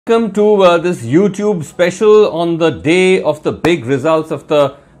Welcome to this YouTube special on the day of the big results of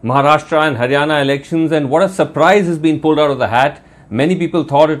the Maharashtra and Haryana elections, and what a surprise has been pulled out of the hat. Many people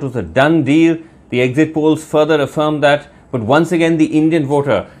thought it was a done deal. The exit polls further affirmed that, but once again the Indian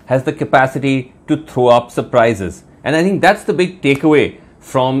voter has the capacity to throw up surprises. And I think that's the big takeaway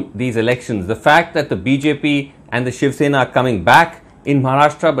from these elections. The fact that the BJP and the Shiv Sena are coming back in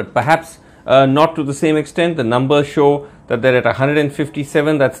Maharashtra, but perhaps not to the same extent. The numbers show that they're at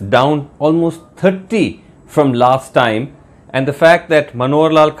 157, that's down almost 30 from last time. And the fact that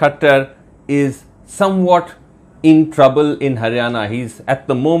Manohar Lal Khattar is somewhat in trouble in Haryana. He's at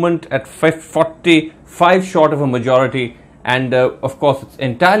the moment at 45 short of a majority, and of course it's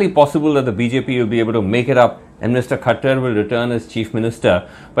entirely possible that the BJP will be able to make it up and Mr. Khattar will return as Chief Minister.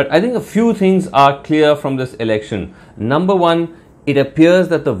 But I think a few things are clear from this election. Number one, it appears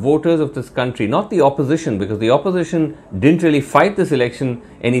that the voters of this country, not the opposition, because the opposition didn't really fight this election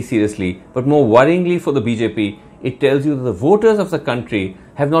any seriously, but more worryingly for the BJP, it tells you that the voters of the country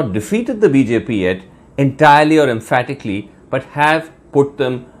have not defeated the BJP yet entirely or emphatically, but have put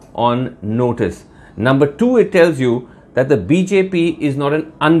them on notice. Number two, it tells you that the BJP is not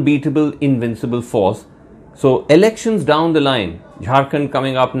an unbeatable, invincible force. So elections down the line, Jharkhand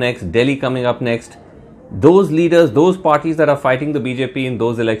coming up next, Delhi coming up next, those leaders, those parties that are fighting the BJP in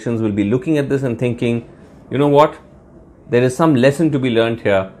those elections will be looking at this and thinking, you know what, there is some lesson to be learned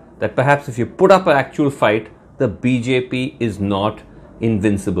here, that perhaps if you put up an actual fight, the BJP is not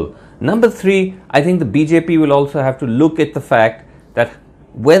invincible. Number three, I think the BJP will also have to look at the fact that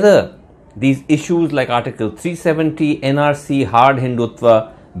whether these issues like Article 370, NRC, hard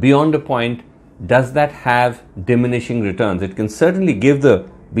Hindutva, beyond a point, does that have diminishing returns? It can certainly give the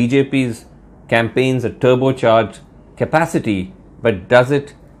BJP's campaigns a turbocharged capacity, but does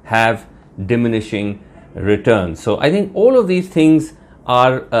it have diminishing returns? So I think all of these things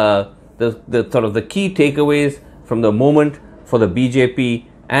are the sort of the key takeaways from the moment for the BJP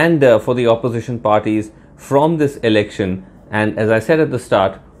and for the opposition parties from this election. And as I said at the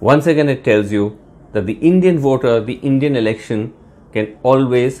start, once again it tells you that the Indian voter, the Indian election can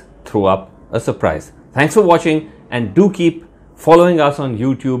always throw up a surprise. Thanks for watching, and do keep following us on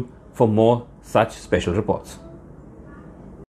YouTube for more such special reports.